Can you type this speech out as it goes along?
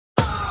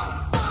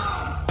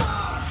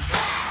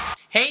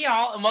Hey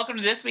y'all, and welcome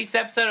to this week's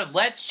episode of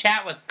Let's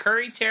Chat with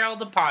Curry Terrell,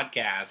 the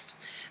podcast.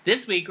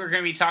 This week we're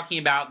going to be talking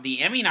about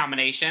the Emmy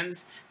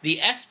nominations,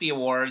 the ESPY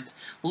Awards,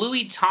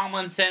 Louis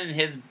Tomlinson and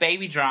his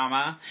baby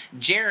drama,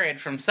 Jared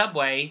from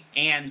Subway,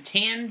 and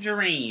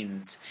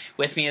Tangerines.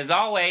 With me as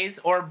always,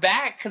 or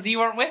back, because you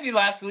weren't with me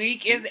last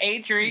week, is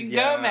Adrian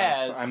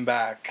Gomez. I'm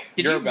back.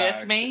 Did you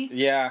miss me?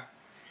 Yeah.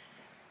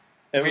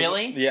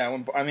 Really?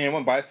 It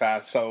went by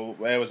fast, so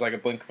it was like a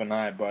blink of an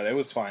eye, but it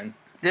was fine.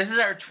 This is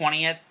our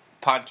 20th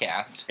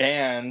podcast.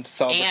 And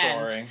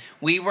celebratory. And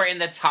we were in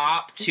the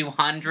top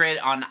 200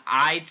 on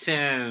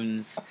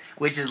iTunes,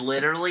 which is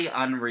literally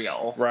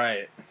unreal.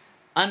 Right.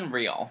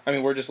 Unreal. I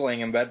mean, we're just laying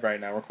in bed right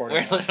now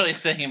recording. We're literally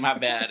sitting in my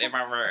bed, in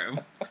my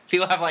room.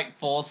 People have like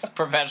full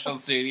professional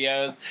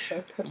studios.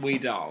 We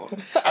don't.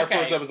 Our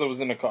first episode was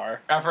in the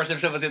car. Our first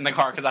episode was in the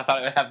car because I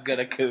thought it would have good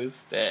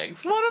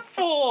acoustics. What a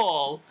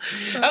fool.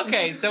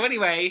 Okay, so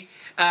anyway,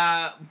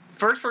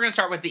 first we're going to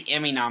start with the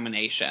Emmy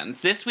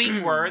nominations. This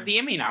week were the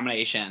Emmy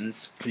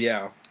nominations.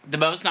 Yeah. The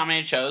most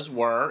nominated shows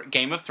were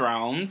Game of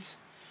Thrones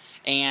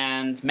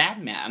and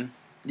Mad Men.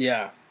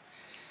 Yeah.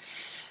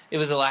 It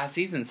was the last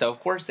season, so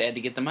of course they had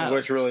to get the most.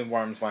 Which really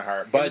warms my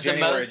heart. But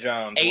January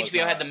Jones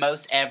HBO had the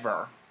most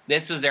ever.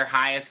 This was their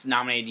highest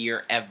nominated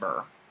year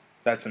ever.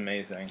 That's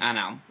amazing. I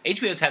know.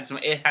 HBO's had some.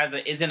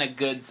 Is in a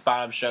good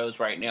spot of shows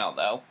right now,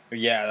 though.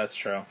 Yeah, that's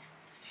true.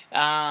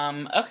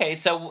 Okay,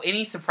 so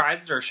any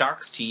surprises or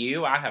shocks to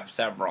you? I have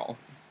several.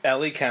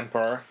 Ellie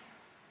Kemper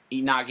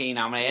not getting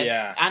nominated.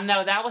 Yeah, I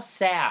know, that was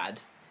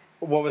sad.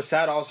 What was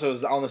sad also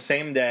is on the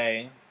same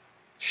day,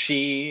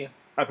 she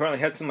apparently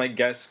had some like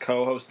guest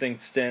co-hosting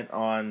stint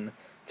on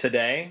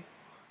Today.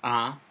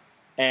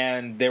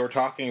 And they were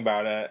talking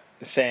about it,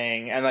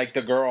 saying, and like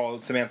the girl,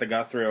 Samantha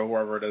Guthrie, or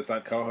whoever it is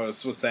that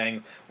co-host, was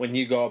saying, when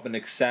you go up and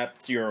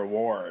accept your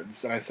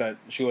awards, and I said,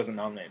 she wasn't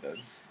nominated.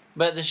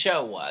 But the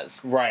show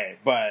was. Right,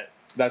 but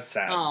that's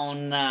sad. Oh,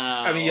 no.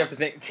 I mean, you have to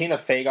think, Tina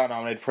Fey got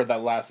nominated for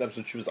that last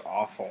episode, she was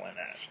awful in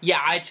it.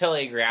 Yeah, I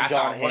totally agree.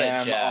 John thought, what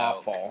a joke.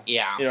 awful.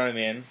 Yeah. You know what I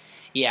mean?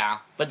 Yeah,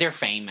 but they're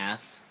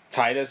famous.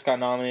 Titus got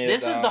nominated.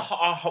 This was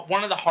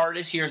one of the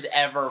hardest years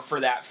ever for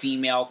that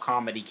female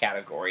comedy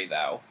category,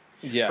 though.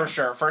 Yeah. For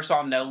sure. First of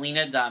all, no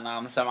Lena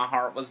Dunham, so my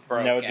heart was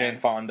broken. No Jane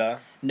Fonda.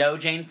 No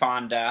Jane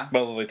Fonda.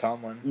 But Lily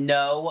Tomlin.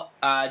 No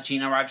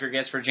Gina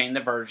Rodriguez for Jane the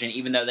Virgin,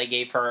 even though they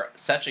gave her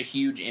such a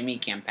huge Emmy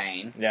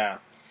campaign. Yeah.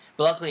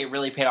 But luckily, it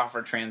really paid off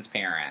for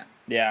Transparent.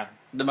 Yeah.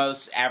 The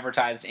most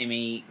advertised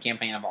Emmy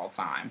campaign of all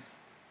time.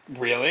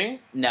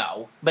 Really?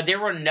 No. But there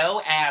were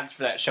no ads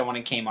for that show when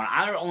it came on.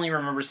 I only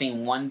remember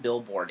seeing one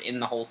billboard in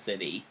the whole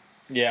city.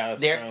 Yeah,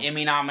 that's Their true.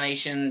 Emmy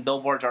nomination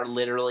billboards are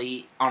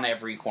literally on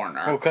every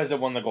corner. Well, because it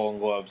won the Golden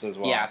Globes as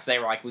well. Yeah, so they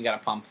were like, we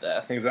gotta pump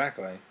this.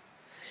 Exactly.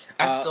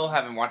 I still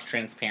haven't watched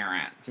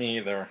Transparent. Me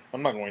either.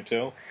 I'm not going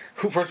to.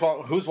 First of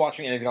all, who's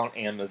watching anything on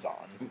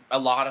Amazon? A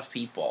lot of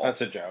people.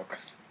 That's a joke.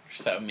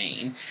 So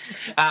mean.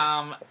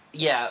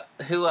 Yeah,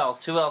 who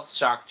else? Who else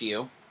shocked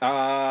you?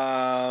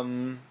 I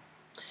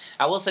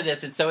will say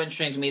this, it's so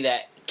interesting to me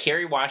that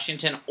Kerry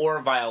Washington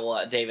or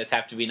Viola Davis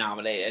have to be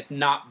nominated,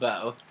 not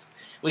both.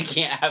 We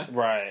can't have...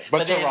 Right.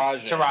 But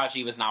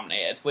Taraji was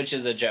nominated, which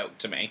is a joke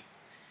to me.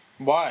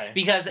 Why?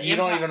 Because you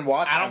don't even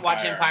watch I don't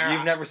watch Empire.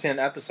 You've never seen an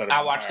episode of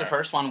Empire. I watched the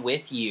first one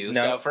with you,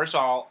 No. so first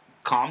of all,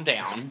 calm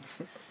down.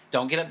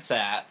 Don't get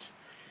upset.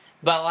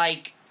 But,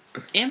 like,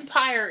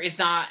 Empire is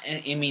not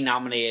an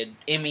Emmy-nominated,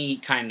 Emmy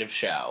kind of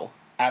show.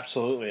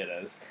 Absolutely it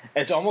is.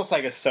 It's almost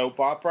like a soap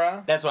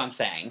opera. That's what I'm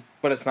saying.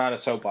 But it's not a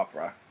soap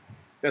opera.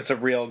 It's a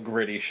real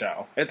gritty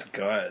show. It's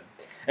good.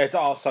 It's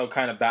also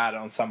kind of bad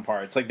on some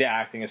parts. Like, the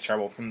acting is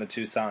terrible from the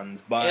two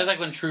sons. But it was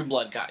like when True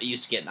Blood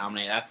used to get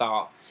nominated. I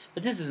thought,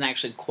 but this isn't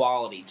actually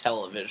quality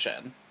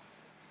television.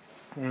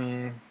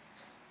 I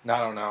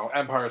don't know.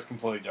 Empire is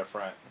completely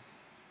different.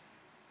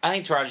 I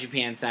think Taraji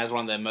P. Henson has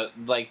one of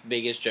the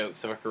biggest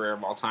jokes of her career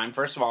of all time.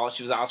 First of all,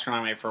 she was Oscar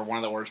nominated for one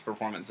of the worst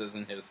performances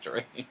in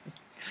history.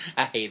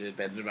 I hated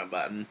Benjamin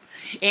Button.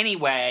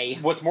 Anyway.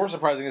 What's more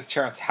surprising is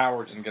Terrence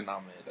Howard didn't get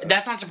nominated.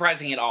 That's not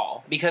surprising at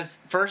all. Because,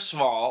 first of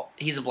all,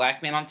 he's a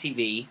black man on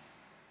TV.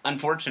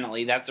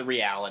 Unfortunately, that's a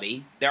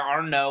reality. There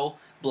are no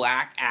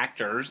black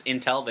actors in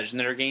television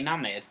that are getting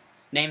nominated.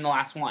 Name the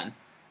last one.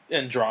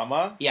 In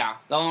drama? Yeah.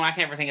 The only one I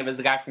can ever think of is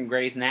the guy from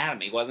Grey's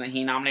Anatomy. Wasn't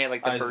he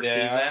nominated the first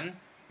season?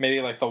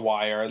 Maybe like The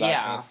Wire,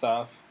 that kind of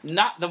stuff.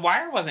 The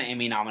Wire wasn't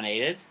Emmy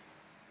nominated.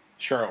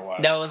 Sure it was.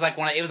 No, it was like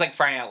it was like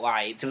Friday Night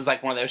Lights. It was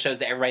like one of those shows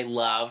that everybody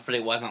loved, but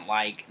it wasn't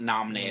like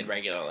nominated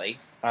regularly.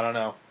 I don't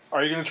know.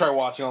 Are you going to try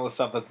watching all the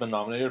stuff that's been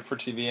nominated for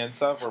TV and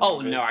stuff? Or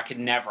movies? No, I could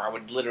never. I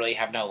would literally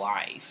have no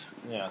life.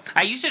 Yeah.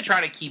 I used to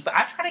try to keep.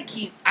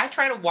 I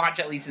try to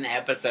watch at least an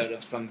episode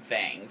of some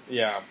things.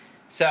 Yeah.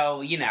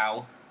 So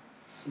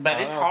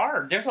but it's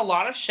hard. There's a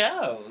lot of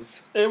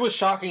shows. It was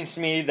shocking to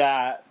me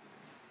that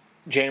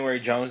January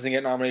Jones didn't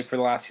get nominated for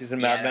the last season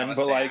of Mad Men,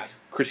 but sad.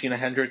 Christina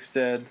Hendricks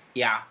did.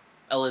 Yeah.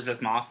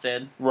 Elizabeth Moss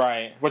did.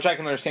 Right. Which I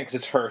can understand because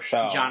it's her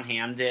show. John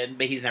Hamm did,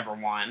 but he's never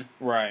won.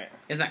 Right.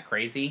 Isn't that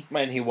crazy?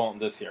 And he won't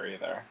this year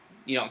either.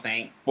 You don't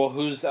think? Well,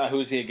 who's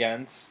he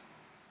against?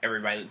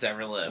 everybody that's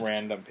ever lived.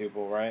 Random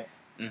people, right?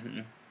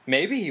 Mm-hmm.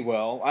 Maybe he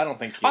will. I don't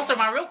think he Also, will.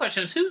 my real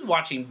question is, who's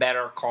watching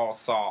Better Call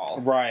Saul?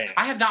 Right.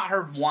 I have not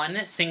heard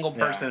one single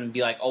person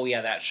be like, oh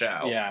yeah, that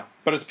show. Yeah.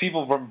 But it's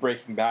people from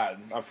Breaking Bad,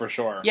 for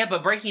sure. Yeah,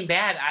 but Breaking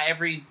Bad,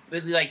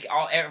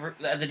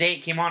 the day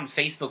it came on,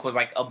 Facebook was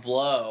like a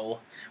blow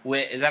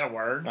with, is that a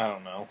word? I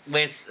don't know.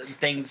 With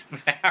things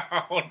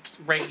about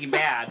Breaking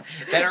Bad.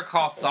 Better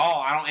Call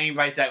Saul. I don't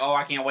anybody say, oh,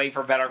 I can't wait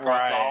for Better Call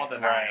Saul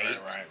tonight.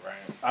 Right.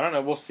 I don't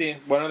know. We'll see.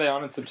 When are they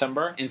on in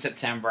September? In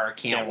September.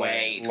 Can't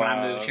wait. When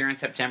I moved here in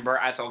September,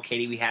 I told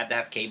Katie we had to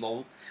have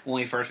cable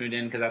when we first moved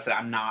in because I said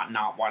I'm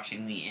not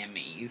watching the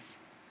Emmys.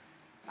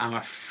 I'm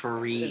a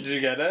freak. Did you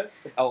get it?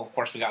 Oh, of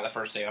course we got it the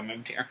first day I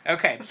moved here.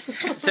 Okay.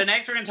 So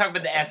next we're going to talk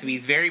about the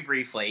ESPYs very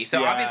briefly.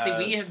 So obviously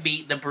we have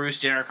beat the Bruce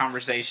Jenner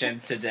conversation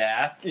to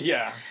death.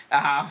 Yeah.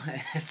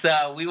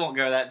 So we won't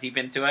go that deep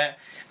into it.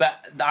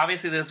 But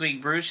obviously this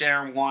week Bruce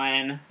Jenner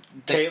won.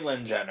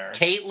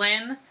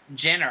 Caitlyn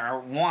Jenner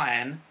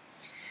won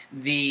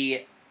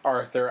the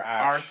Arthur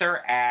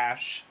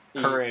Ashe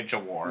Courage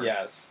Award.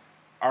 Yes.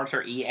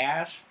 Arthur E.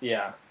 Ashe?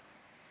 Yeah.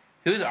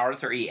 Who's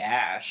Arthur E.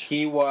 Ashe?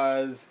 He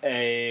was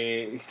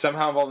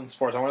somehow involved in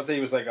sports. I want to say he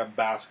was like a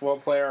basketball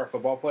player or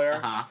football player.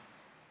 Uh-huh.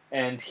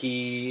 And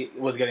he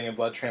was getting a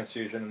blood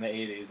transfusion in the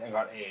 80s and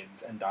got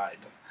AIDS and died.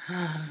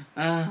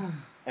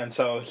 And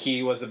so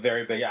he was a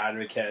very big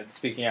advocate,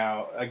 speaking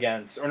out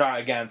against, or not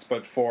against,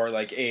 but for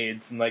like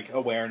AIDS and like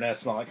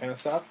awareness and all that kind of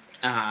stuff.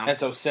 Uh-huh. And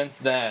so since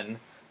then,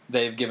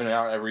 they've given it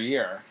out every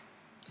year.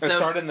 It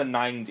started in the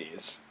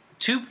 90s.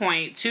 2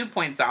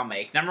 points I'll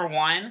make. Number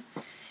one,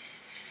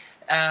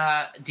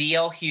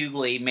 D.L.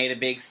 Hughley made a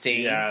big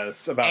stink.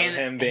 Yes, about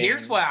him being...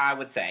 Here's what I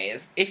would say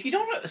is, if you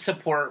don't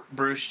support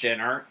Bruce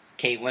Jenner,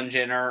 Caitlyn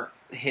Jenner,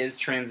 his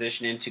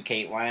transition into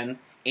Caitlyn,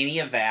 any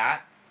of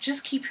that,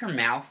 just keep your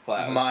mouth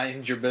closed.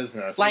 Mind your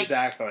business. Like,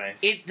 exactly.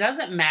 It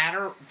doesn't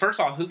matter. First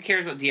of all, who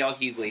cares what D.L.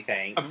 Hughley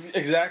thinks?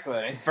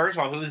 Exactly. First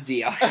of all, who's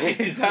D.L.?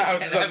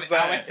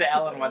 I went to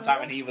Ellen one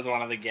time and he was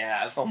one of the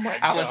guests. Oh my God.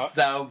 I was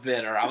so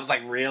bitter. I was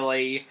like,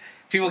 really?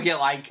 People get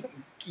like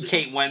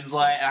Kate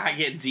Winslet and I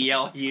get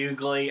D.L.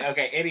 Hughley.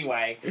 Okay,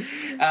 anyway.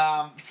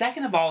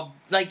 Second of all,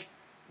 like,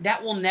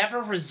 that will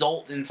never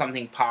result in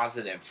something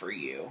positive for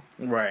you.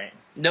 Right.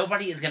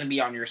 Nobody is going to be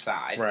on your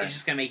side. Right. It's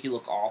just going to make you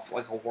look awful,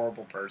 like a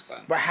horrible person.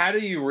 But how do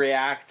you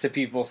react to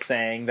people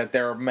saying that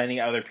there are many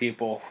other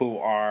people who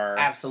are...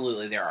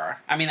 Absolutely, there are.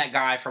 I mean, that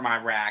guy from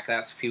Iraq,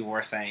 that's what people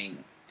were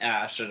saying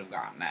should have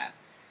gotten that.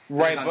 So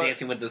right, on but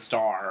Dancing with the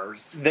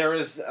Stars. There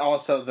is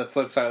also the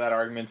flip side of that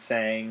argument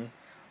saying...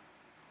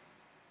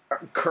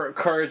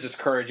 Courage is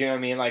courage, you know what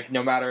I mean? Like,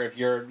 no matter if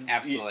you're...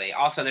 Absolutely.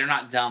 Also, they're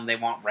not dumb. They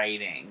want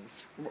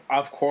ratings.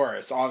 Of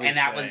course, obviously. And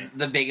that was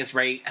the biggest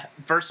rate.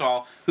 First of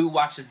all, who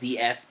watches the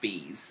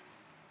ESPYs?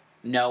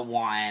 No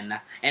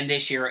one. And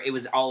this year, it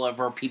was all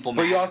over People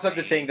But magazine. you also have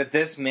to think that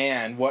this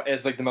man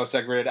is like the most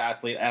decorated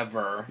athlete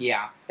ever.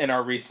 Yeah. In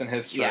our recent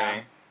history.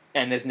 Yeah.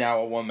 And is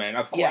now a woman.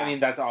 Of course, Yeah. I mean,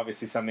 that's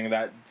obviously something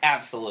that...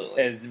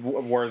 Absolutely. Is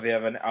worthy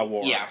of an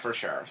award. Yeah, for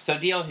sure. So,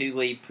 D.L.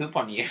 Hughley, poop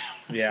on you.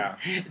 Yeah.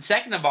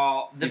 Second of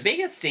all, the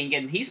biggest thing,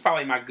 and he's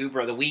probably my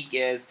goober of the week,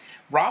 is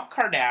Rob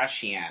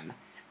Kardashian.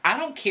 I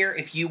don't care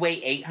if you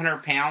weigh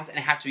 800 pounds and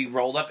have to be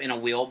rolled up in a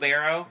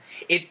wheelbarrow.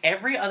 If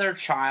every other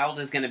child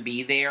is going to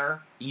be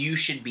there, you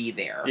should be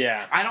there.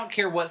 Yeah. I don't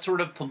care what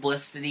sort of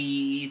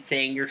publicity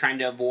thing you're trying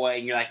to avoid.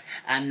 And you're like,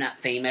 I'm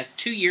not famous.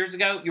 2 years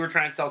ago, you were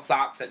trying to sell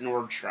socks at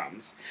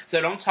Nordstrom's. So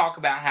don't talk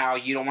about how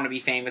you don't want to be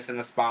famous in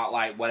the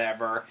spotlight,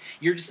 whatever.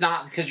 You're just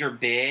not because you're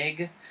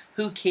big.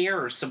 Who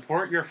cares?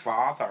 Support your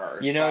father.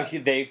 You know,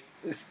 they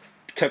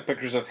took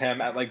pictures of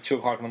him at like 2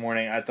 o'clock in the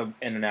morning at the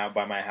In-N-Out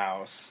by my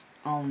house.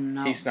 Oh,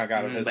 no. He snuck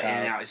out of his but house.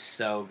 In-N-Out is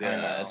so good.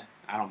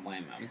 I don't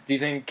blame him. Do you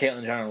think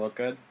Caitlyn Jenner looked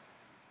good?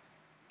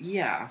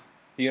 Yeah.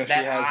 You know,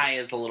 that eye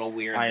is a little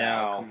weird, I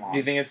know. though. Come on. Do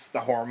you think it's the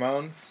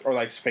hormones or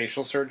like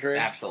facial surgery?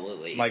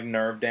 Absolutely. Like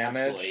nerve damage?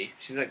 Absolutely.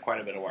 She's had quite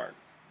a bit of work.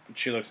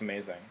 She looks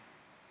amazing.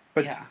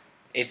 But yeah.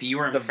 If you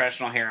were in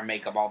professional hair and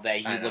makeup all day,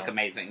 you'd look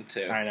amazing,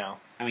 too. I know.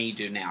 I mean, you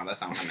do now.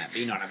 That's not what I meant, but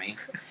you know what I mean.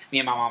 Me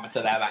and my mom have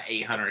said that about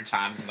 800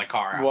 times in the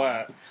car.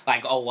 What?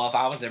 Like, oh, well, if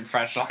I was in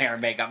professional hair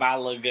and makeup, I'd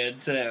look good,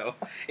 too.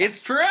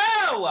 It's true!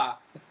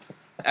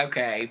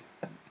 Okay.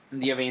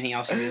 Do you have anything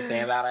else you need to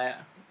say about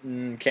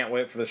it? Can't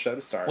wait for the show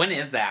to start. When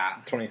is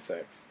that?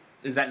 26th.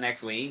 Is that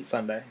next week?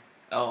 Sunday.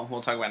 Oh,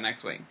 we'll talk about it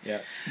next week.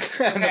 Yeah.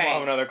 Okay. And then we'll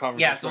have another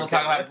conversation. Yeah,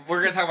 so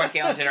we're going to talk about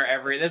Caitlyn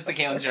Jenner this is the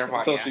Caitlyn Jenner podcast.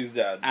 Until she's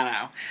dead. I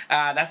know.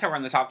 That's how we're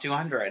in the top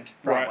 200,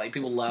 probably. Right.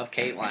 People love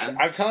Caitlyn.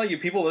 I'm telling you,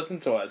 people listen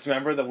to us.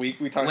 Remember the week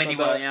we talked Wendy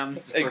about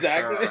Williams,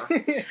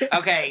 exactly. Sure.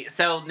 Okay,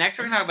 so next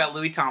we're going to talk about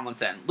Louis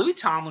Tomlinson. Louis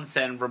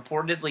Tomlinson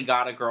reportedly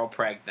got a girl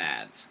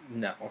pregnant.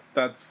 No.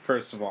 That's,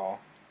 first of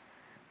all,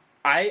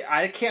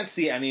 I can't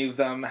see any of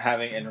them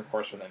having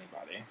intercourse with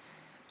anybody.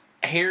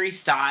 Harry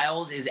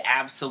Styles is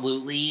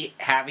absolutely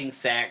having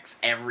sex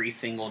every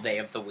single day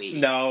of the week.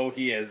 No,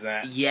 he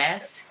isn't.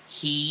 Yes,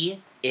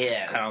 he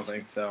is. I don't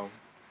think so.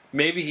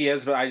 Maybe he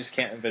is, but I just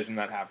can't envision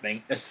that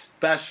happening.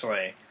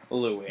 Especially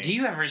Louis. Do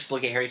you ever just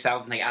look at Harry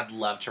Styles and think, I'd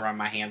love to run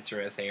my hands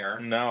through his hair?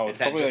 No, it's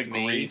probably like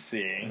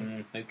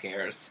greasy. Who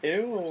cares?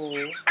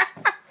 Ew.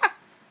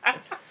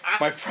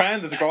 My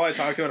friend, this girl I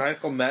talked to in high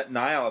school, met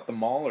Niall at the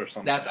mall or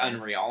something. That's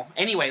unreal.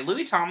 Anyway,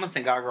 Louis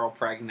Tomlinson got a girl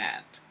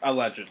pregnant.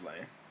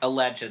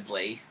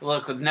 Allegedly.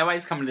 Look,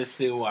 nobody's coming to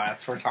sue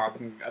us for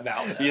talking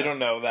about this. You don't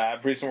know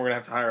that. Pretty soon we're going to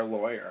have to hire a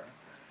lawyer.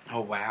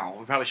 Oh, wow.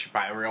 We probably should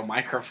buy a real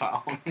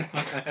microphone. Do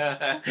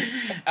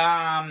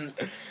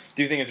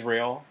you think it's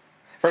real?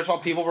 First of all,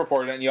 people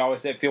reported it, and you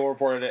always say if people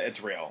reported it,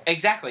 it's real.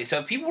 Exactly. So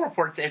if people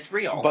report it, it's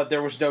real. But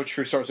there was no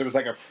true source. It was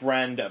like a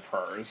friend of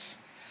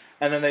hers.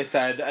 And then they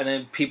said, and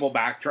then people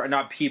backtracked,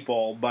 not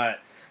people, but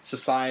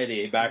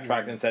society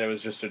backtracked and said it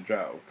was just a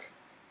joke.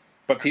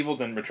 But people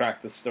didn't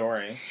retract the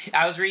story.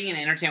 I was reading in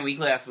Entertainment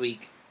Weekly last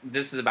week.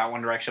 This is about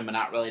One Direction, but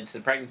not related to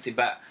the pregnancy.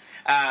 But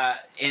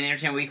in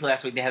Entertainment Weekly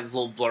last week, they had this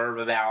little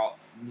blurb about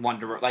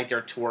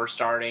their tour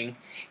starting.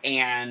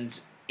 And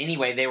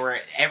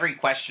anyway, every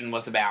question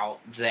was about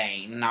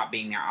Zayn not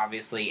being there,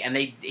 obviously, and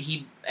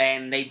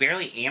they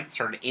barely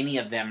answered any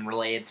of them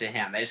related to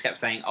him. They just kept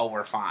saying, "Oh,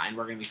 we're fine.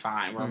 We're gonna be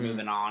fine. We're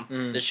moving on.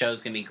 The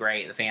show's gonna be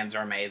great. The fans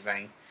are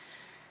amazing."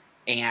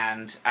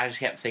 And I just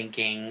kept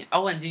thinking,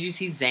 oh, and did you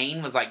see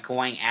Zayn was like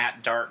going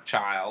at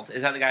Darkchild?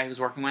 Is that the guy he was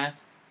working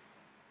with?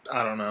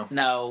 I don't know.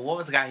 No, what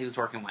was the guy he was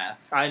working with?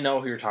 I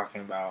know who you're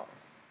talking about.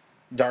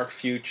 Dark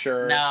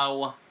Future.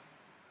 No.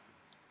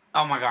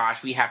 Oh my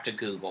gosh, we have to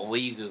Google. Will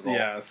you Google?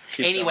 Yes.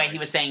 Anyway, he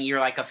was saying,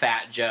 you're like a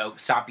fat joke.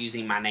 Stop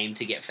using my name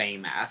to get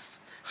famous.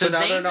 So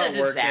now they're not Zayn's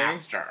a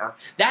disaster. Working?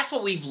 That's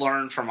what we've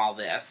learned from all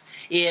this,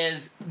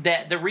 is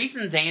that the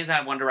reason Zayn is out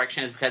of One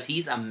Direction is because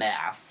he's a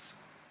mess.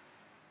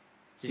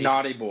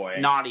 Naughty boy.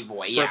 Naughty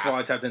boy, yeah. First of all,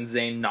 I typed in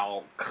Zayn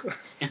Nalk.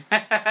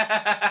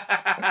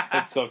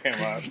 It still came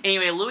up.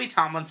 Anyway, Louis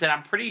Tomlinson,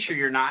 I'm pretty sure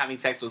you're not having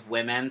sex with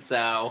women,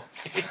 so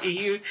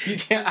you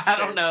can't I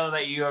don't know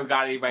that you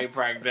got anybody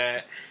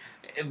pregnant.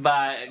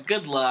 But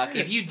good luck.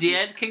 If you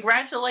did,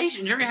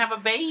 congratulations, you're going to have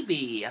a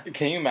baby.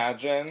 Can you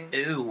imagine?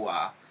 Ooh.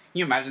 Can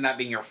you imagine that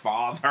being your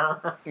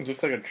father? It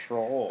looks like a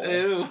troll.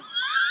 Ooh.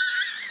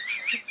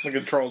 Like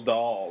a troll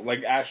doll.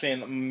 Like Ashley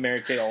and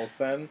Mary-Kate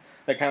Olsen.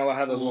 They kind of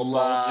have those little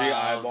bulgy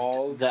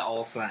eyeballs. The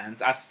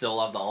Olsens. I still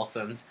love the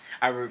Olsens.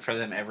 I root for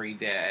them every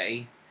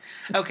day.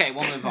 Okay,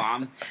 we'll move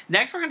on.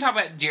 Next, we're going to talk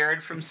about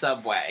Jared from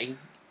Subway.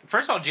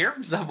 First of all, Jared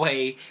from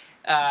Subway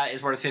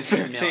is worth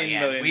 $15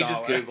 million. We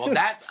just Googled.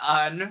 That's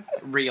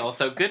unreal.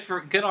 So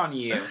good on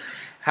you.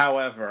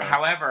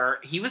 However,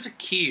 he was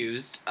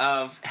accused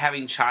of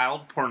having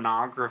child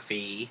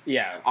pornography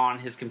on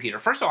his computer.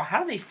 First of all, how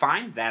did they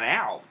find that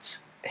out?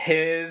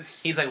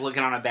 He's like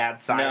looking on a bad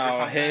site or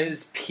something?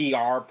 His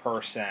PR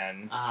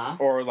person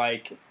or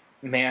like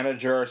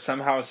manager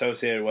somehow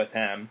associated with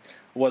him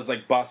was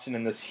like busting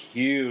in this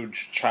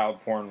huge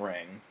child porn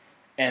ring,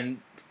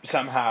 and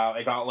somehow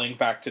it got linked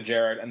back to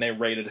Jared, and they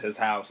raided his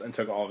house and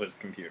took all of his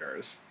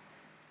computers.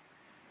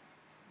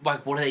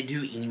 Like, what do they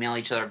do? Email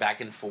each other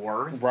back and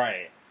forth?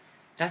 Right.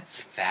 That's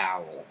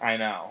foul. I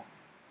know.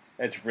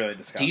 It's really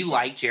disgusting. Do you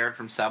like Jared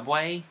from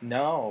Subway?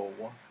 No.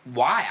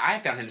 Why? I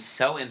found him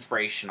so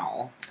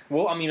inspirational.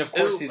 Well, I mean, of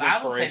course he's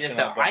inspirational. I will say this,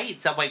 though. I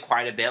eat Subway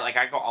quite a bit. Like,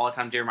 I go all the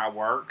time during my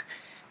work,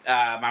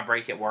 my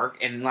break at work,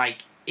 and,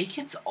 like, it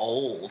gets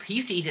old. He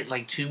used to eat it,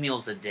 like, 2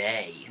 meals a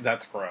day.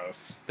 That's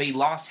gross. But he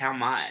lost how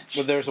much?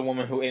 Well, there's a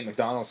woman who ate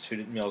McDonald's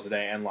 2 meals a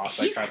day and lost,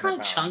 like, 500 pounds. He's kind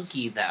of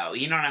chunky, though.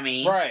 You know what I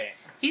mean? Right.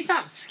 He's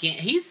not skinny.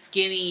 He's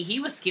skinny. He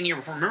was skinnier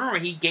before. Remember,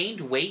 he gained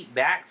weight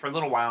back for a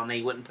little while, and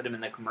they wouldn't put him in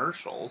the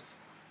commercials.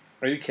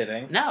 Are you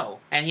kidding? No,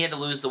 and he had to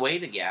lose the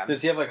weight again.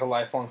 Does he have like a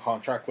lifelong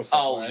contract with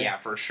Subway? Oh yeah,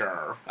 for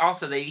sure.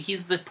 Also,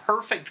 he's the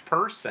perfect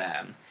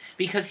person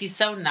because he's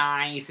so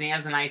nice and he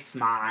has a nice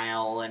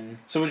smile. And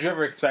so, would you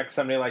ever expect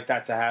somebody like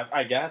that to have?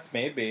 I guess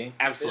maybe.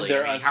 Absolutely.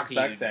 They're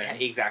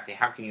unsuspecting. Exactly.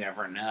 How can you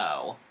ever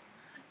know?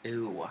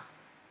 Ooh.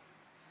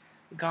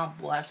 God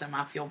bless him.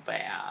 I feel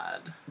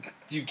bad.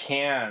 You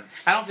can't.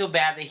 I don't feel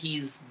bad that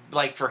he's,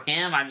 like, for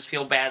him, I just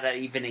feel bad that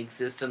he even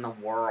exists in the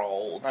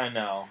world. I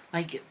know.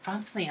 Like,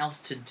 find something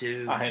else to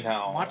do. I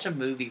know. Watch a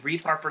movie.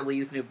 Read Harper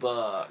Lee's new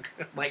book.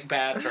 Like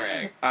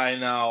Patrick. I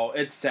know.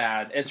 It's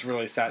sad. It's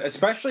really sad.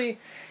 Especially,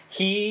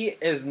 he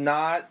is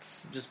not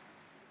just...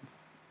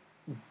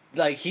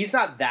 Like, he's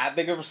not that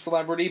big of a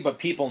celebrity, but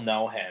people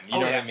know him. You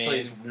know what I mean? So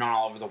he's not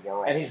all over the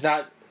world. And he's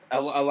not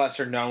a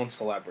lesser known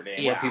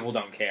celebrity where people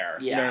don't care.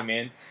 You know what I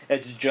mean?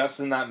 It's just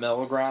in that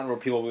middle ground where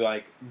people will be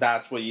like,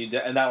 that's what you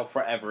did, and that'll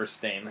forever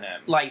stain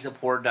him. Like the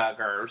Poor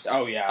Duggars.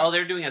 Oh, yeah. Oh,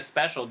 they're doing a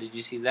special. Did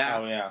you see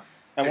that? Oh, yeah.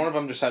 And one of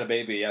them just had a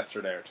baby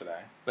yesterday or today.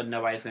 But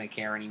nobody's going to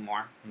care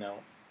anymore. No.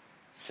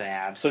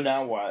 Sad. So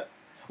now what?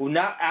 Well,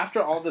 now,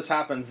 after all this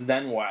happens,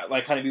 then what?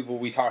 Like, kind of people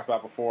we talked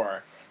about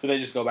before, do they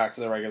just go back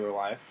to their regular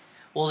life?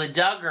 Well, the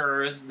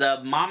Duggars,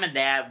 the mom and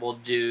dad will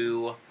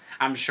do...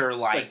 I'm sure,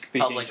 like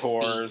public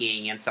tours.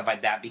 Speaking and stuff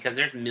like that, because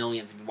there's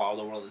millions of people all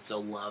over the world that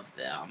still love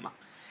them.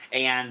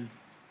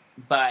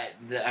 But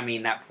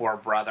that poor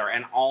brother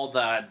and all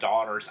the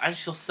daughters, I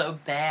just feel so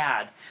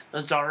bad.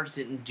 Those daughters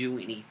didn't do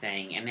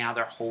anything, and now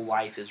their whole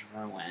life is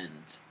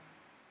ruined.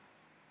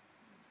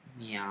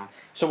 Yeah.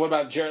 So what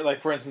about Jared? Like,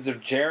 for instance,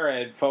 if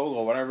Jared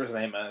Fogle, whatever his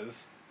name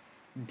is,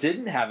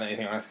 didn't have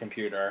anything on his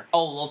computer.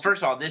 Oh, well,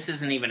 first of all, this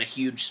isn't even a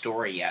huge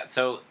story yet,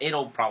 so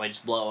it'll probably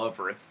just blow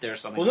over if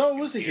there's something. Well, no, it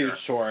was a huge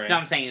story. No,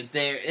 I'm saying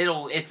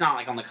it's not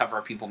like on the cover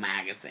of People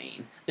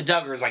magazine. The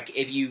Duggars, like,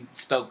 if you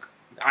spoke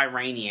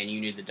Iranian,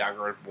 you knew the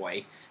Duggar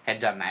boy had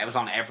done that. It was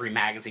on every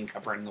magazine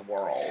cover in the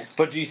world.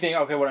 But do you think?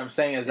 Okay, what I'm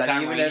saying is that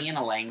even Iranian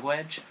a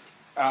language?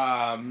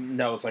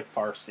 No, it's like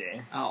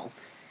Farsi. Oh,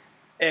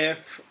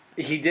 if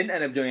he didn't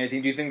end up doing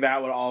anything, do you think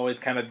that would always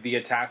kind of be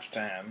attached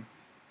to him?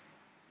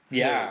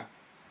 Yeah.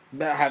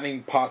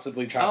 Having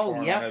possibly chopped.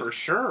 Oh yeah, for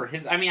sure.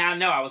 I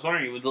know. I was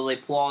wondering, will they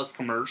pull all his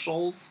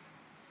commercials?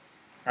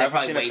 They'll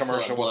probably wait till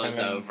it blows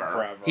over.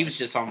 Forever. He was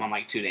just on one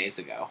like 2 days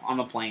ago on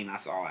the plane. I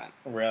saw it.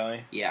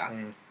 Really? Yeah.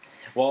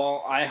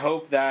 Well, I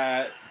hope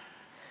that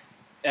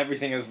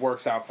everything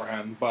works out for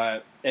him.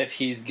 But if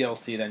he's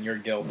guilty, then you're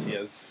guilty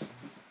as.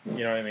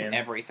 You know what I mean?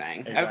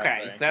 Everything. Exactly.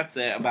 Okay, that's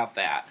it about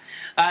that.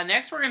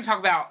 Next, we're going to talk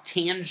about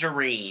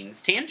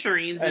tangerines.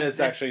 Tangerines and is it's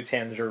actually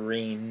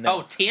tangerine.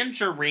 Oh,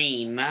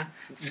 Tangerine.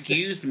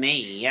 Excuse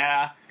me.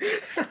 Yeah.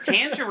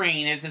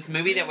 Tangerine is this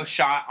movie that was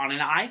shot on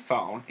an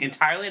iPhone,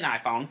 entirely an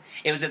iPhone.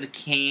 It was at the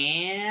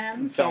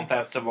Cannes Film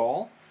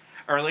Festival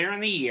earlier in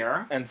the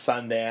year. And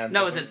Sundance.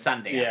 No, it was at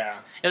Sundance. Yeah.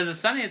 It was a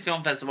Sundance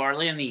Film Festival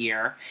early in the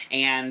year,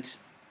 and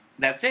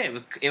that's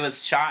it. It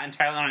was shot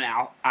entirely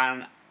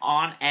on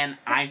an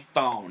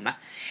iPhone,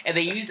 and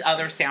they use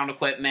other sound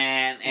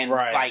equipment and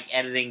like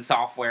editing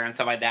software and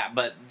stuff like that,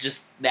 but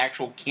just the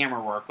actual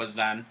camera work was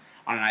done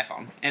on an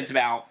iPhone. And it's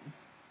about,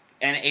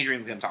 and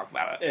Adrian's going to talk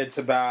about it. It's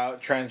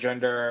about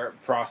transgender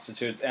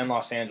prostitutes in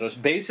Los Angeles,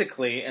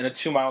 basically in a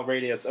 2-mile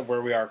radius of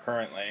where we are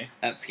currently.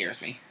 That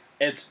scares me.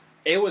 It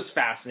was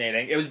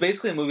fascinating. It was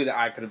basically a movie that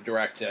I could have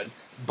directed,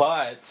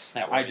 but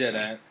I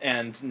didn't,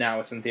 and now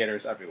it's in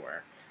theaters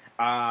everywhere.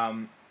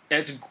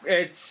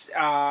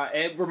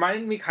 It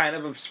reminded me kind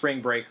of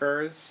Spring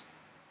Breakers.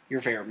 Your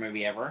favorite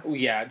movie ever?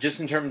 Yeah, just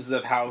in terms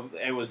of how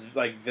it was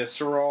like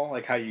visceral,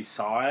 like how you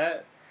saw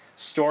it.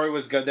 Story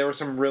was good. There were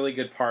some really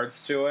good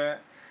parts to it,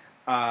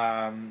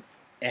 and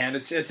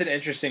it's an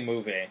interesting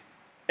movie.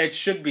 It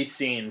should be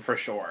seen for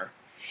sure.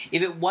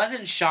 If it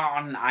wasn't shot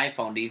on an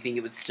iPhone, do you think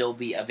it would still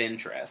be of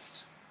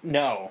interest?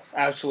 No,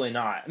 absolutely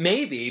not.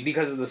 Maybe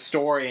because of the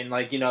story and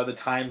the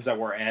times that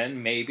we're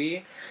in.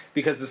 Maybe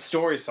because the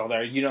story's still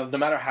there. No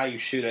matter how you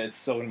shoot it, it's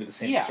still going to be the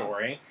same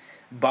story.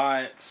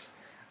 But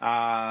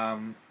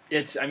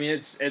it's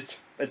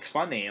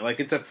funny. Like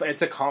it's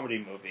a comedy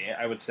movie.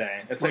 I would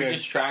say. It's Were you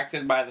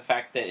distracted by the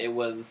fact that it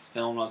was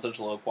filmed on such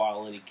a low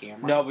quality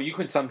camera? No, but you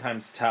could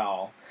sometimes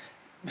tell.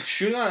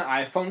 Shooting on an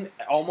iPhone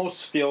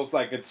almost feels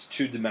like it's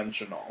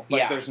 2-dimensional.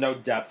 Like there's no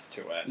depth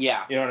to it.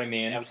 Yeah, you know what I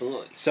mean.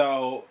 Absolutely.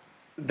 So.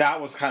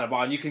 That was kind of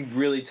odd. You can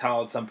really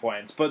tell at some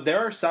points. But there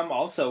are some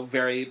also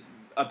very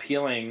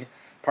appealing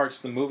parts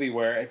of the movie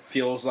where it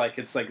feels like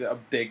it's like a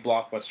big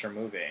blockbuster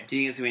movie. Do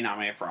you think it's going to be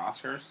nominated for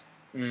Oscars?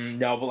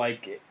 No, but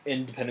like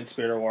Independent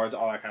Spirit Awards,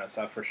 all that kind of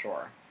stuff for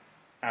sure.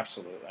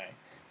 Absolutely.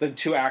 The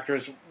 2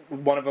 actors,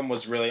 one of them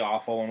was really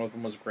awful, one of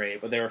them was great,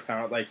 but they were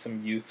found at like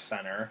some youth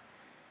center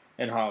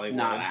in Hollywood.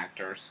 Not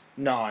actors.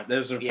 No,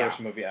 this was their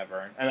first movie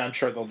ever. And I'm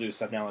sure they'll do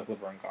stuff now like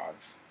Laverne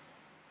Cox.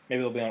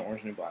 Maybe they'll be on Orange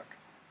is the New Black.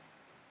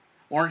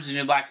 Orange is the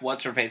New Black,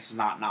 What's-Her-Face was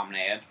not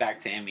nominated. Back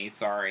to Emmy,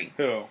 sorry.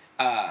 Who?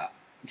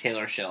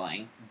 Taylor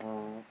Schilling.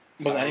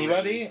 Was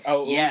anybody?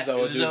 Oh, yes,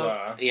 Uzo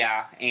Aduba.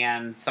 Yeah,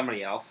 and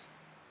somebody else.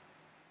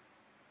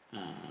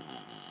 I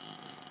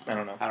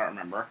don't know. I don't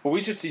remember. Well,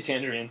 we should see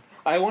Tangerine.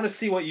 I want to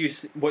see what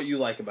you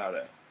like about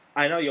it.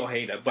 I know you'll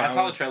hate it, but I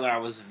saw the trailer. I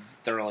was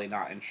thoroughly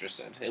not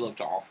interested. It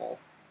looked awful.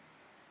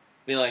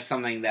 It'd be like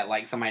something that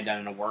somebody done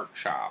in a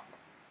workshop,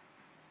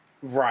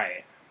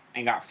 right?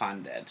 And got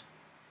funded.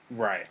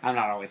 Right. I'm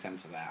not always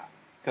into that.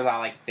 Because I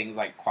like things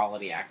like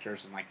quality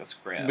actors and like a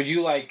script. But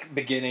you like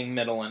beginning,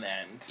 middle, and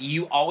end.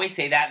 You always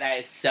say that. That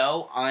is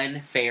so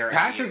unfair.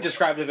 Patrick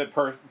described it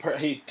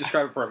he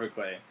described it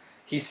perfectly.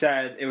 He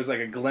said it was like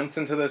a glimpse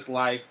into this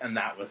life, and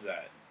that was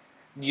it.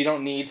 You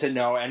don't need to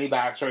know any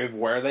backstory of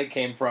where they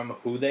came from,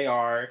 who they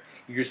are.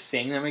 You're just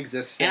seeing them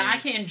existing. And I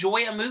can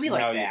enjoy a movie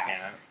like that. No, you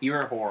can't.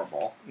 You're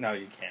horrible. No,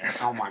 you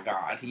can't. Oh my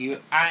god.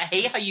 I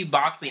hate how you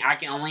box me. I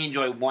can only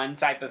enjoy one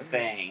type of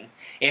thing.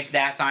 If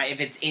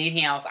it's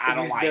anything else, I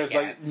don't like it.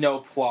 There's no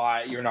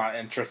plot, you're not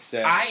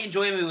interested. I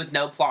enjoy a movie with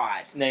no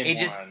plot. Name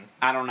one.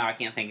 I don't know. I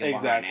can't think of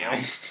one right now.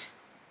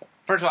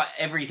 First of all,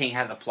 everything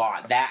has a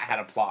plot. That had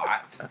a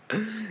plot.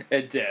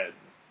 It did.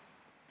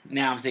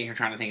 Now I'm sitting here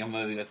trying to think of a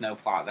movie with no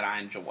plot that I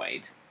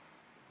enjoyed.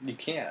 You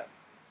can't.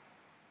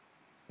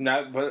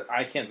 No, but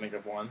I can't think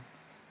of one.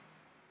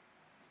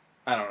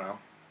 I don't know.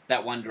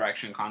 That One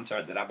Direction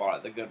concert that I bought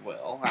at the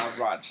Goodwill. I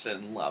watched it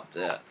and loved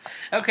it.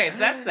 Okay, so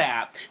that's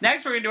that.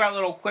 Next, we're going to do our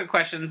little quick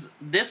questions.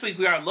 This week,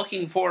 we are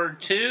looking forward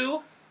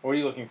to... What are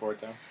you looking forward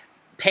to?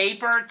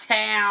 Paper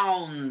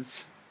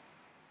Towns.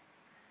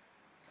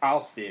 I'll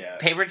see it.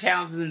 Paper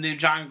Towns is a new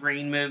John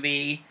Green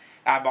movie.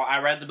 I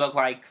read the book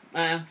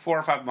 4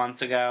 or 5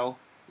 months ago.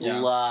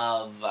 Yeah.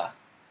 Love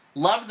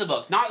Loved the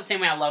book. Not the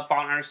same way I love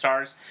Fault in Our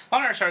Stars.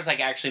 Fault in Our Stars,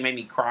 like, actually made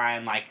me cry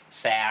and, like,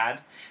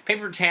 sad.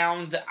 Paper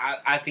Towns,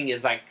 I think,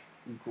 is, like,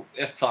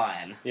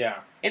 fun. Yeah.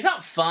 It's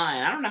not fun.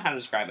 I don't know how to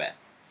describe it.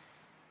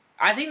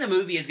 I think the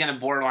movie is going to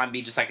borderline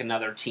be just, like,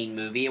 another teen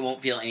movie. It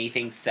won't feel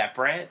anything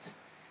separate.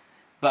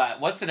 But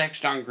what's the next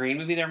John Green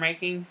movie they're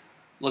making?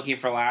 Looking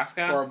for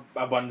Alaska? Or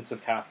Abundance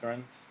of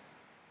Catherines.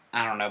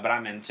 I don't know, but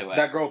I'm into it.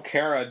 That girl,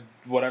 Kara,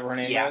 whatever her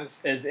name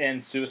is in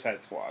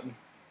Suicide Squad.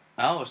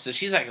 Oh, so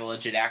she's like a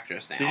legit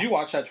actress now. Did you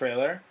watch that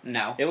trailer?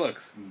 No. It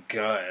looks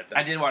good.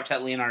 I did watch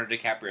that Leonardo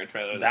DiCaprio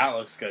trailer. That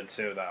looks good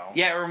too, though.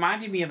 Yeah, it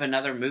reminded me of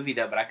another movie,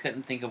 though, but I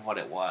couldn't think of what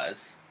it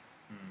was.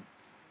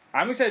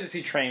 I'm excited to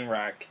see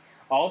Trainwreck.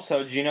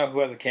 Also, do you know who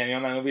has a cameo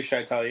in that movie? Should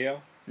I tell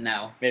you?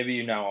 No. Maybe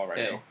you know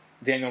already. Who?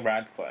 Daniel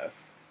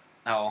Radcliffe.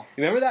 Oh.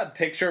 You remember that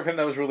picture of him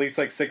that was released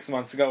like 6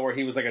 months ago where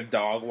he was like a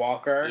dog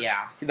walker?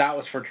 Yeah. That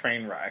was for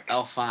Trainwreck.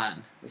 Oh,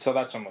 fun. So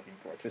that's what I'm looking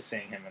forward to,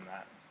 seeing him in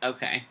that.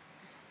 Okay.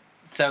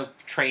 So,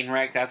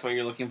 Trainwreck, that's what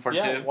you're looking forward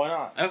to? Yeah, why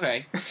not?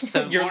 Okay.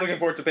 So You're looking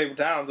forward to Paper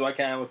Towns, why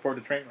can't I look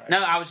forward to Trainwreck? No,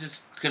 I was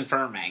just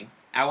confirming.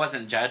 I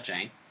wasn't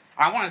judging.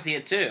 I want to see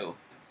it too.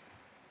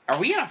 Are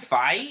we in a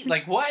fight?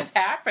 Like, what is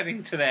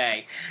happening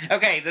today?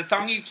 Okay, the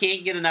song you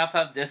can't get enough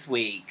of this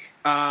week.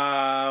 What's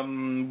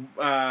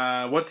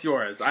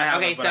yours? I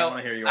have it, but I want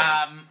to hear yours.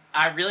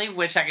 I really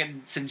wish I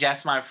could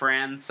suggest my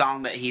friend's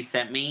song that he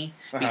sent me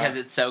because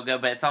it's so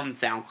good, but it's on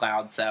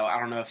SoundCloud, so I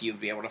don't know if you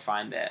would be able to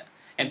find it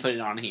and put it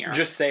on here.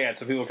 Just say it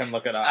so people can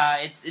look it up.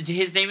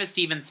 His name is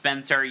Steven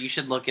Spencer. You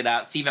should look it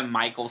up. Steven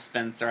Michael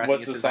Spencer. I What's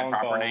think is the his song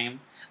proper called?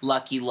 name.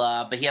 Lucky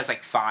Love, but he has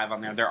like 5 on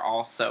there. They're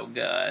all so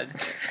good.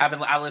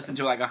 I listened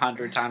to it like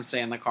 100 times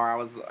today in the car. I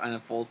was in a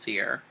full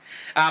tear.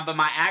 But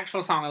my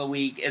actual song of the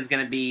week is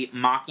going to be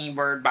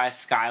Mockingbird by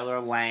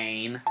Skylar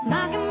Lane.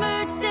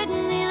 Mockingbird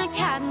sitting in a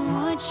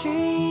cottonwood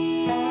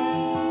tree.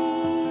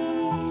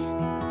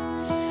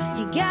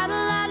 You got a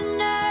lot of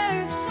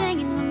nerve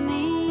singing to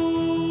me.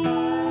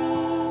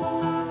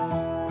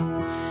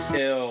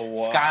 Ew.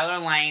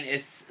 Skylar Lane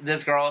is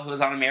this girl who was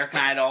on American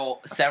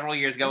Idol several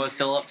years ago with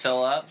Philip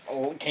Phillips.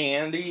 Oh,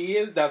 Candy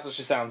is? That's what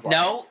she sounds like.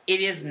 No, it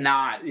is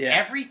not. Yeah.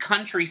 Every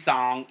country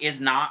song is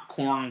not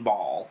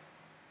Cornball.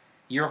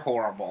 You're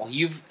horrible.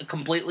 You've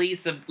completely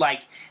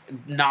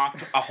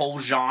knocked a whole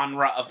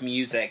genre of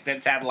music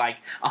that's had like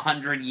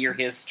 100-year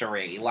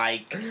history.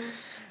 Like,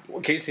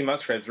 Well, Casey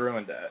Musgraves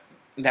ruined it.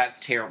 that's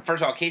terrible.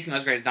 First of all, Casey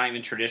Musgraves is not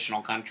even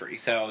traditional country,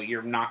 so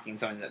you're knocking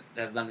something that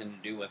has nothing to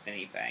do with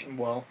anything.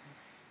 Well,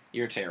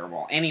 You're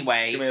terrible.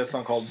 Anyway. she made a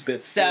song called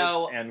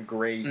Biscuits and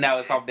Gravy. No,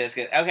 it's called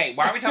Biscuit. Okay,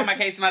 why are we talking about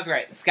Casey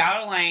Musgraves?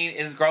 Skylar Lane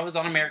is a girl who's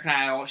on American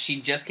Idol. She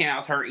just came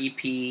out with her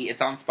EP.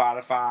 It's on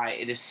Spotify.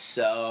 It is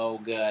so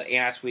good.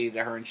 And I tweeted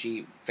to her and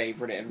she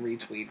favored it and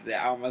retweeted it.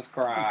 I almost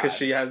cried. Because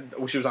she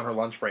was on her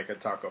lunch break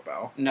at Taco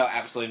Bell. No,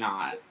 absolutely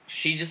not.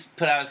 She just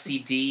put out a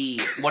CD.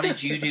 What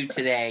did you do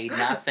today?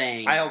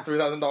 Nothing. I held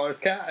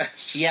 $3,000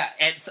 cash. Yeah,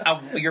 it's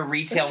your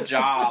retail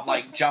job.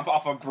 Like, jump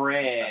off a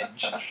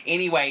bridge.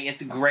 Anyway,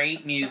 it's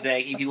great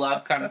music. If you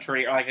love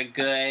country or like a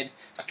good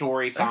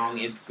story song,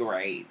 it's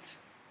great.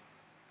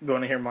 You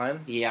want to hear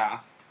mine?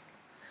 Yeah.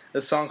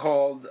 This song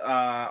called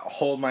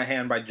Hold My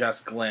Hand by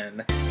Jess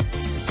Glynn.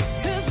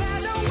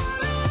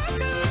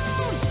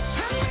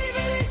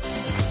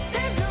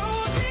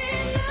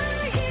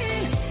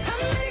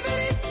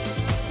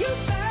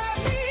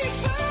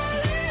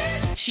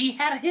 She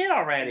had a hit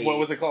already. What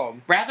was it called?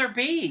 Rather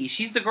Be.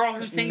 She's the girl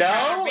who sings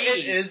Rather Be. No,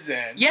 it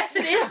isn't. Yes,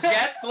 it is.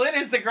 Jess Glynn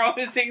is the girl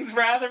who sings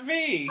Rather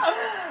Be.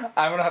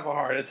 I'm going to have a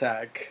heart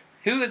attack.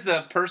 Who is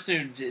the person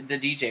who did the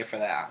DJ for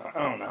that?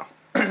 I don't know.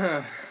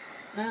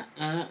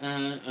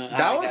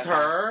 That was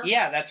her?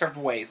 Yeah, that's her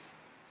voice.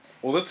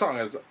 Well, this song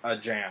is a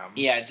jam.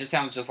 Yeah, it just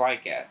sounds just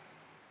like it.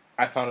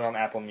 I found it on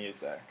Apple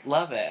Music.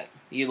 Love it.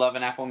 You love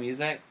an Apple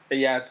Music?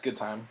 Yeah, it's a good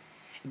time.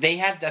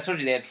 I told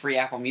you they had free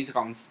Apple Music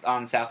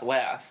on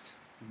Southwest.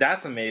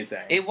 That's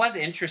amazing. It was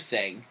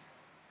interesting.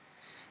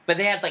 But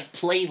they had, like,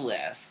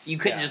 playlists. You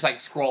couldn't just, like,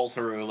 scroll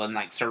through and,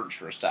 like, search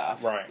for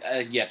stuff.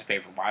 Right. You had to pay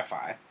for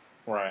Wi-Fi.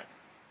 Right.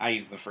 I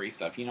use the free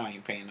stuff. You know I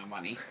ain't paying no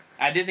money.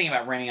 I did think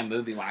about renting a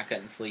movie when I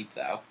couldn't sleep,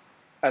 though.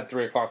 At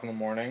 3 o'clock in the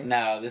morning?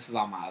 No, this is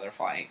on my other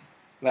flight.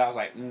 But I was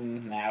like,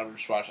 I'll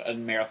just watch a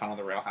marathon of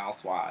The Real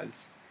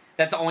Housewives.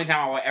 That's the only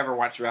time I will ever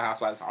watch The Real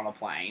Housewives on a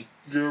plane.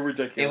 You're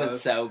ridiculous. It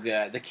was so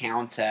good. The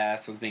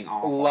Countess was being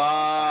awful.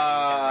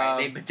 Love.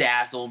 They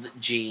bedazzled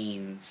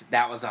jeans.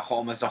 That was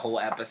almost a whole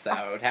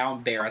episode. How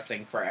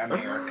embarrassing for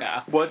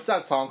America. What's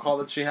that song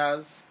called that she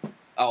has?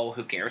 Oh,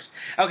 who cares?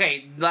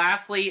 Okay,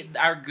 lastly,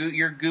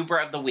 your goober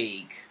of the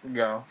week.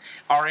 Go.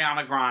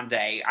 Ariana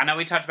Grande. I know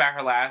we talked about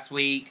her last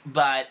week,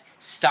 but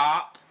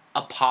stop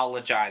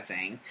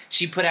apologizing.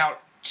 She put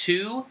out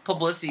 2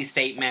 publicity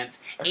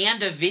statements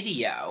and a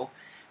video.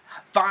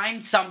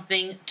 Find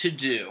something to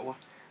do.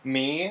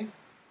 Me,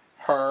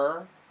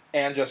 her,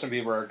 and Justin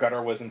Bieber got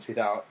our wisdom teeth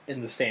out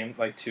in the same,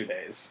 2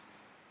 days.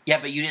 Yeah,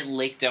 but you didn't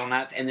lick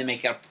donuts and then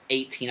make up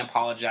 18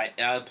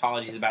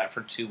 apologies about it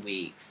for 2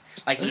 weeks.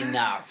 Like,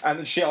 enough.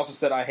 And she also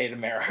said, I hate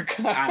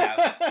America. I know.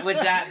 Which,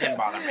 that didn't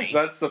bother me.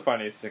 That's the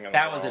funniest thing in the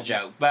world. That was a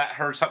joke. But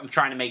her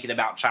trying to make it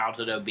about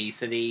childhood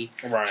obesity.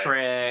 Right.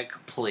 Trick,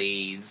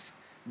 please.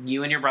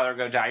 You and your brother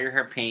go dye your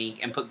hair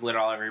pink and put glitter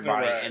all over your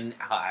body Right. and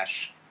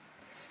hush.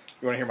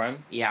 You want to hear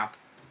mine? Yeah.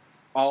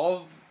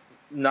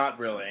 Not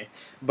really.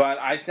 But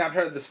I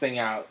Snapchatted this thing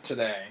out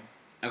today.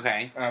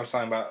 Okay. And I was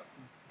talking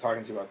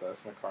to you about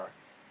this in the car.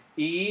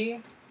 E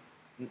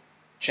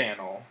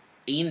channel.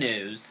 E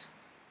News.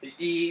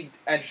 E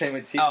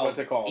Entertainment TV. Oh, What's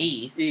it called?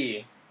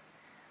 E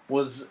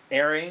was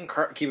airing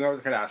Keeping Up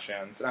with the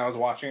Kardashians, and I was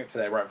watching it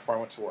today right before I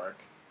went to work.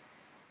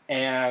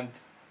 And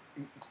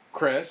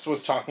Chris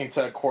was talking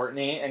to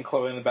Courtney and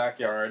Chloe in the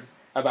backyard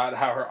about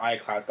how her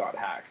iCloud got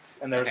hacked,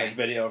 and there was a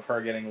video of her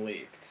getting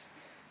leaked,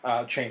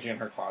 changing in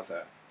her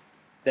closet.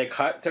 They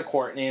cut to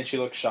Courtney and she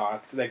looked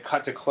shocked. They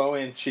cut to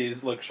Chloe and she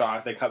looked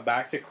shocked. They cut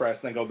back to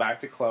Chris and they go back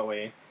to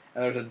Chloe,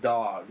 and there's a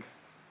dog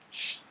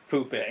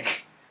pooping.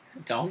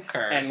 Don't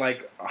curse. And,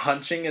 like,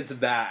 hunching its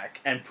back,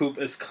 and poop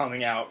is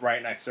coming out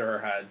right next to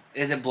her head.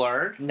 Is it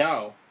blurred?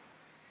 No.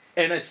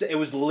 And it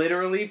was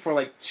literally for,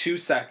 like, 2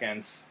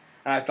 seconds,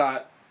 and I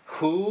thought,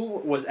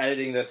 who was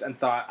editing this and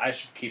thought I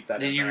should keep that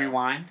Did you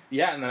rewind?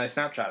 Yeah, and then I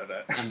Snapchatted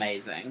it.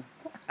 Amazing.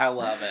 I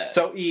love it.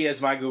 So E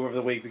is my goober of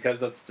the week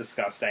because that's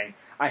disgusting.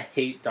 I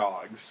hate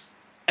dogs.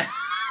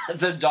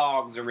 So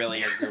dogs are really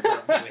your group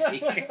of the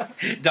week.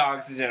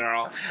 Dogs in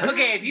general.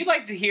 Okay, if you'd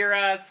like to hear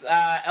us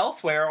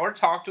elsewhere or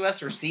talk to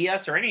us or see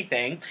us or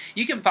anything,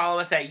 you can follow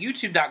us at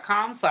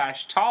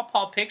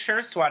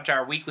youtube.com/tallpawpictures to watch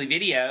our weekly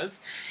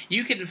videos.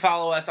 You can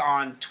follow us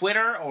on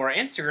Twitter or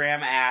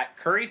Instagram at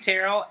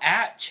CurryTerrell,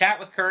 at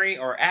ChatWithCurry,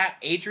 or at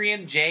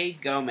Adrian J.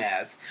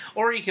 Gomez.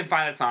 Or you can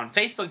find us on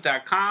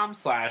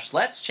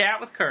Facebook.com/Let's Chat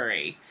with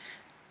Curry.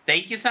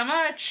 Thank you so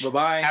much.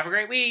 Bye-bye. Have a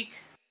great week.